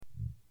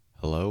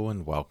Hello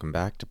and welcome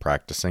back to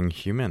Practicing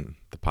Human,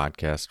 the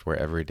podcast where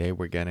every day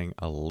we're getting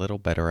a little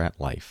better at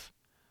life.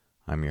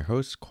 I'm your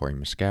host, Corey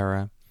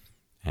Muscara,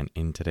 and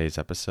in today's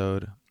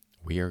episode,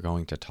 we are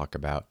going to talk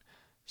about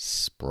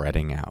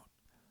spreading out.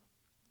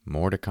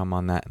 More to come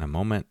on that in a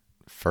moment.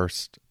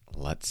 First,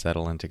 let's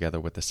settle in together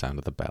with the sound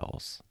of the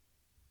bells.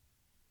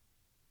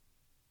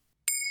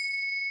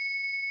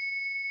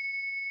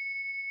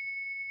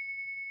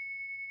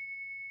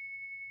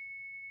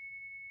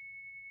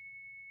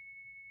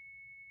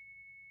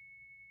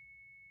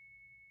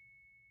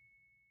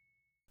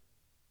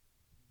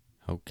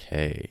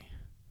 Okay.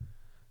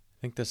 I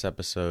think this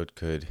episode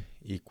could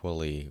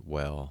equally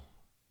well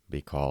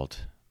be called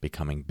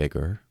Becoming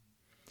Bigger,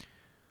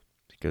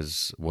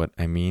 because what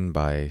I mean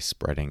by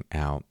spreading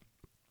out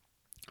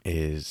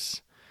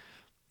is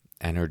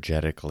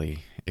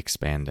energetically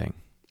expanding.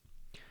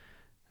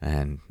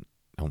 And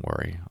don't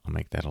worry, I'll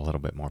make that a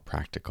little bit more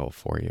practical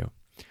for you.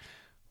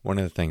 One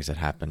of the things that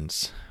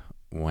happens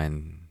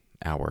when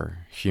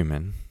our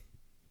human,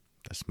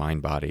 this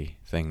mind-body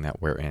thing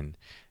that we're in,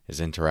 is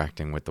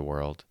interacting with the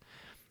world,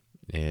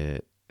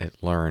 it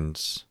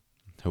learns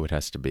who it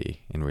has to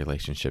be in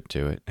relationship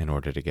to it in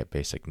order to get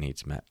basic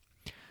needs met.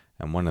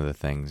 And one of the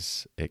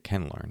things it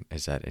can learn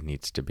is that it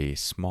needs to be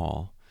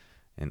small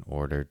in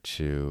order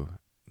to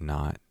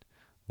not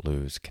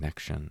lose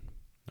connection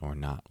or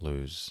not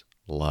lose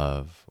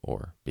love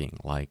or being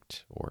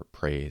liked or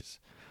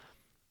praise.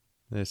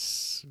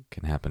 This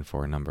can happen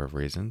for a number of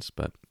reasons,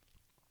 but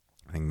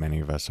I think many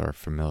of us are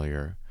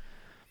familiar,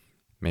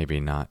 maybe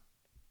not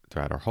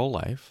throughout our whole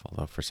life,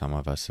 although for some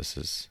of us this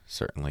is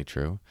certainly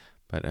true,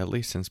 but at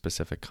least in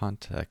specific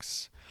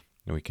contexts,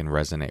 we can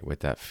resonate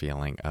with that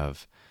feeling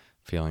of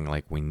feeling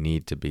like we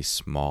need to be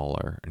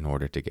smaller in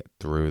order to get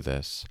through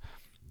this,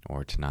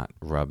 or to not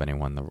rub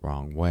anyone the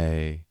wrong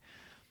way,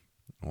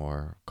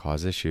 or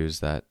cause issues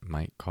that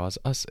might cause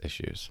us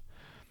issues.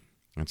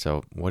 And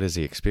so what is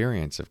the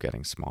experience of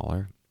getting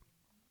smaller?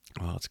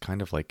 Well, it's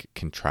kind of like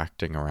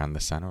contracting around the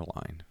center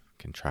line,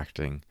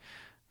 contracting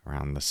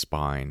around the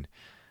spine.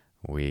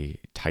 We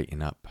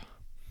tighten up,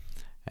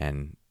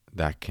 and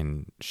that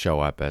can show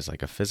up as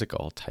like a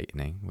physical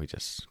tightening. We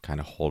just kind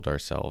of hold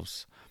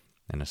ourselves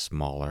in a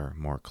smaller,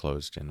 more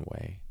closed-in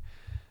way.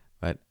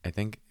 But I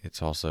think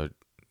it's also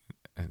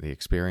the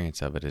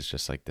experience of it is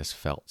just like this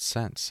felt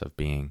sense of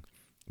being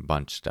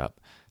bunched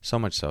up, so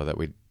much so that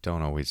we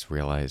don't always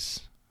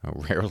realize, or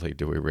rarely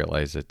do we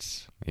realize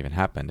it's even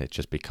happened. It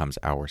just becomes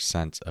our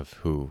sense of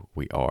who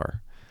we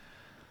are.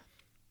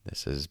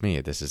 This is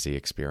me. This is the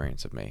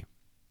experience of me.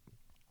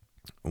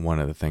 One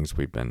of the things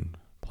we've been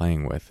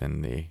playing with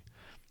in the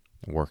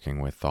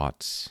Working with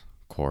Thoughts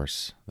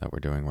course that we're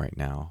doing right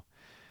now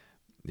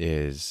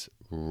is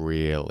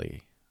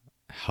really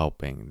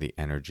helping the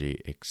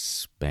energy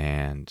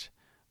expand,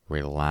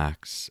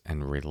 relax,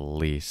 and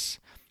release,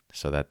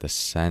 so that the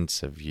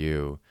sense of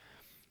you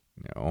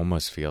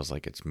almost feels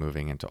like it's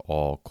moving into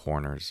all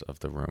corners of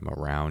the room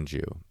around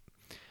you.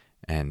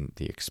 And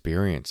the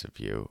experience of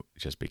you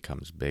just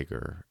becomes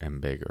bigger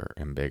and bigger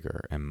and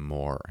bigger and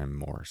more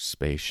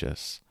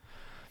spacious,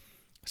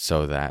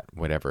 so that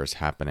whatever is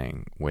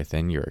happening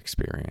within your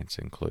experience,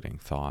 including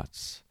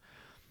thoughts,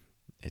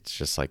 it's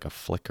just like a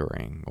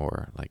flickering,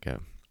 or like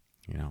a,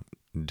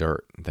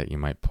 dirt that you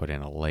might put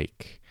in a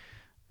lake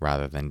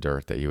rather than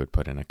dirt that you would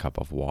put in a cup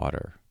of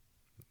water.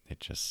 It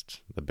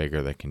just, the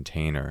bigger the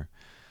container,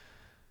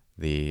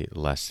 the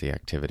less the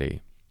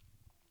activity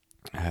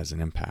has an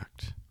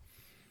impact.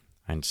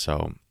 And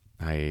so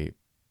I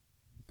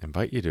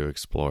invite you to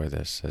explore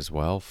this as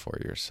well for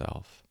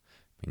yourself.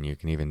 I mean, you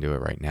can even do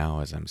it right now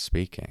as I'm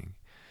speaking.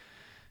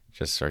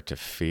 Just start to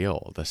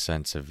feel the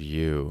sense of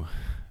you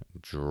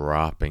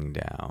dropping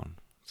down.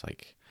 It's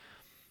like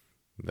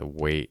the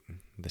weight,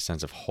 the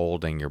sense of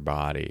holding your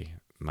body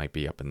might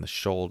be up in the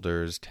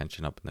shoulders,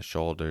 tension up in the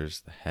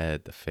shoulders, the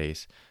head, the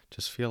face.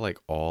 Just feel like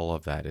all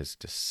of that is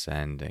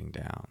descending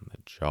down.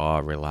 The jaw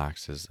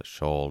relaxes, the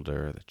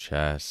shoulder, the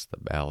chest, the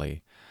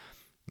belly.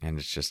 And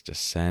it's just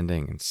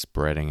descending and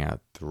spreading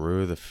out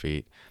through the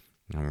feet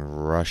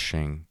and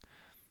rushing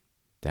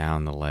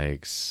down the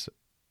legs,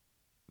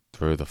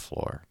 through the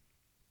floor,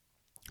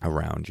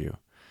 around you.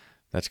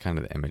 That's kind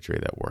of the imagery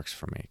that works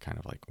for me, kind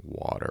of like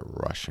water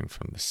rushing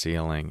from the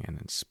ceiling and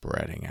then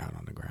spreading out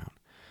on the ground.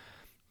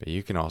 But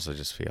you can also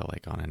just feel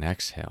like on an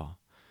exhale,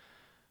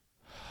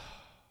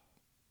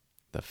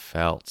 the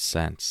felt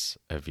sense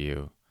of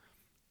you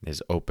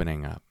is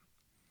opening up.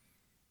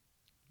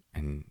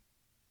 And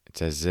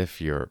it's as if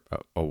your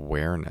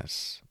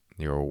awareness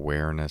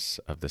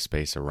of the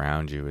space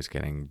around you is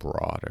getting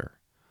broader.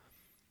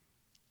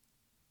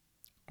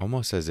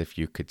 Almost as if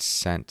you could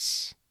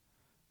sense,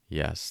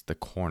 yes, the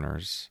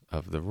corners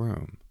of the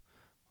room.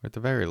 Or at the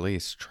very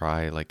least,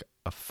 try like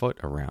a foot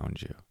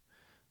around you.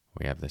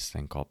 We have this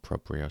thing called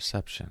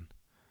proprioception,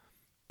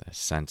 the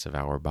sense of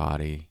our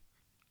body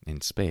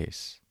in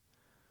space.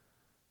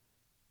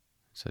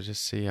 So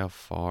just see how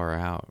far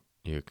out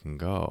you can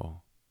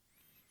go.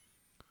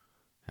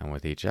 And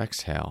with each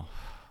exhale,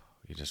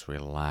 you just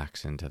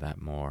relax into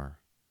that more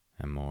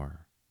and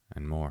more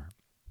and more.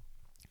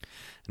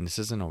 And this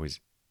isn't always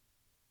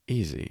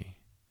easy,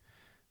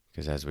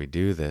 because as we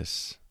do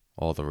this,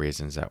 all the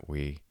reasons that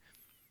we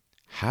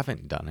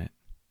haven't done it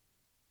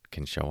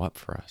can show up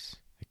for us.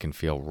 It can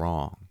feel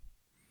wrong.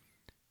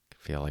 It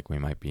can feel like we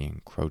might be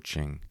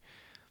encroaching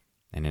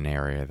in an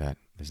area that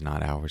is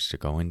not ours to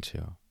go into.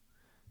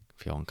 It can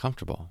feel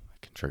uncomfortable.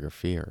 It can trigger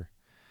fear.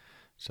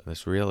 So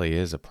this really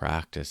is a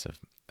practice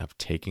of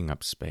taking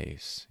up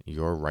space,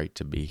 your right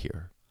to be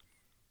here,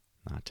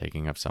 not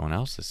taking up someone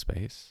else's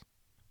space,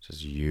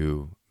 just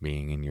you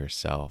being in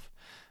yourself,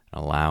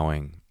 and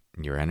allowing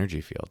your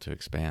energy field to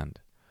expand.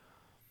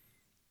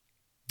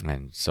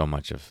 And so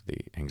much of the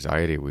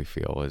anxiety we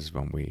feel is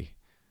when we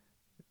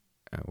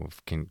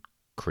can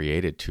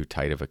created too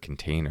tight of a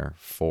container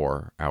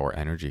for our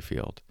energy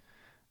field.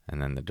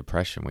 And then the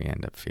depression we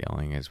end up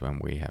feeling is when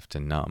we have to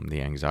numb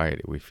the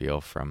anxiety we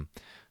feel from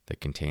the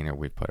container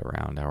we put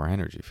around our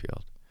energy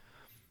field.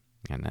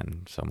 And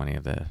then so many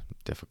of the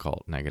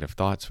difficult negative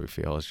thoughts we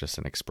feel is just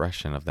an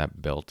expression of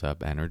that built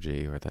up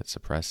energy or that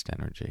suppressed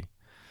energy.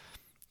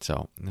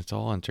 So it's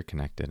all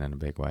interconnected in a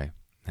big way.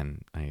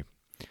 And I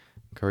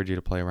encourage you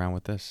to play around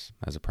with this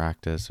as a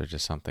practice, or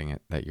just something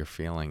that you're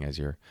feeling as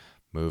you're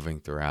moving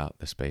throughout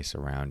the space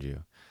around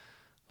you.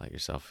 Let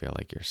yourself feel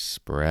like you're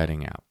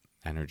spreading out,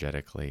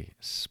 energetically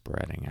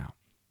spreading out.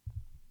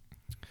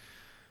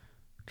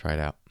 Try it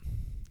out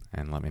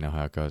and let me know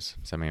how it goes.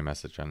 Send me a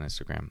message on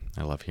Instagram.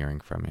 I love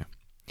hearing from you.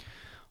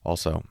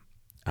 Also,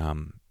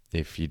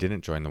 if you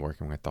didn't join the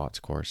Working with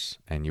Thoughts course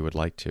and you would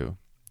like to,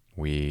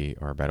 we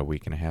are about a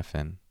week and a half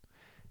in.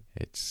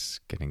 It's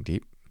getting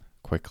deep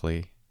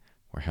quickly.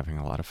 We're having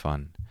a lot of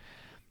fun.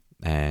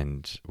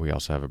 And we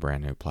also have a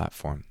brand new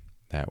platform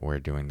that we're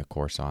doing the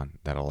course on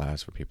that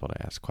allows for people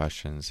to ask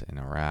questions,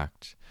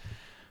 interact.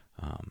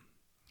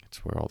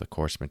 It's where all the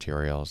course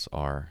materials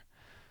are.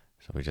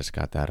 So we just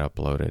got that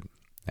uploaded.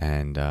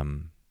 And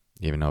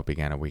even though it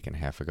began a week and a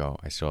half ago,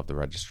 I still have the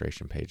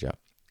registration page up.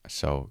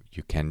 So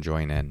you can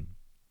join in.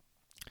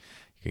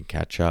 You can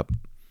catch up,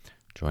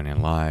 join in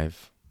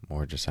live,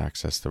 or just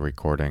access the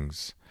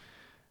recordings.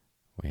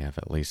 We have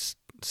at least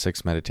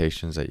 6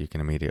 meditations that you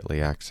can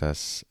immediately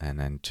access, and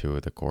then 2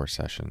 of the core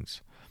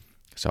sessions.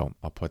 So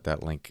I'll put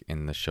that link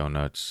in the show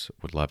notes.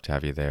 Would love to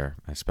have you there,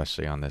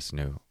 especially on this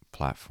new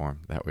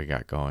platform that we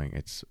got going.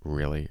 It's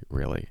really,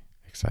 really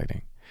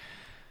exciting.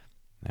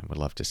 And would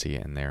love to see you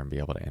in there and be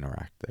able to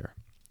interact there.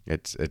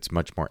 It's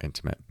much more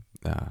intimate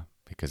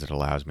because it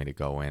allows me to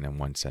go in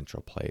one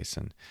central place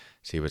and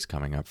see what's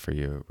coming up for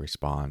you,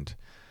 respond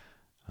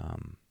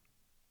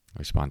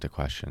to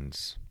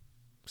questions.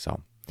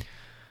 So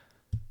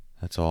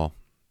that's all.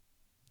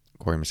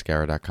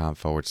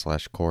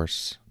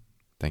 CoreyMuscara.com/course.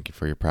 Thank you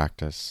for your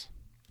practice.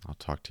 I'll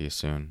talk to you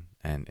soon.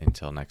 And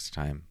until next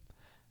time,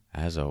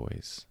 as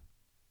always,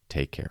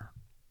 take care.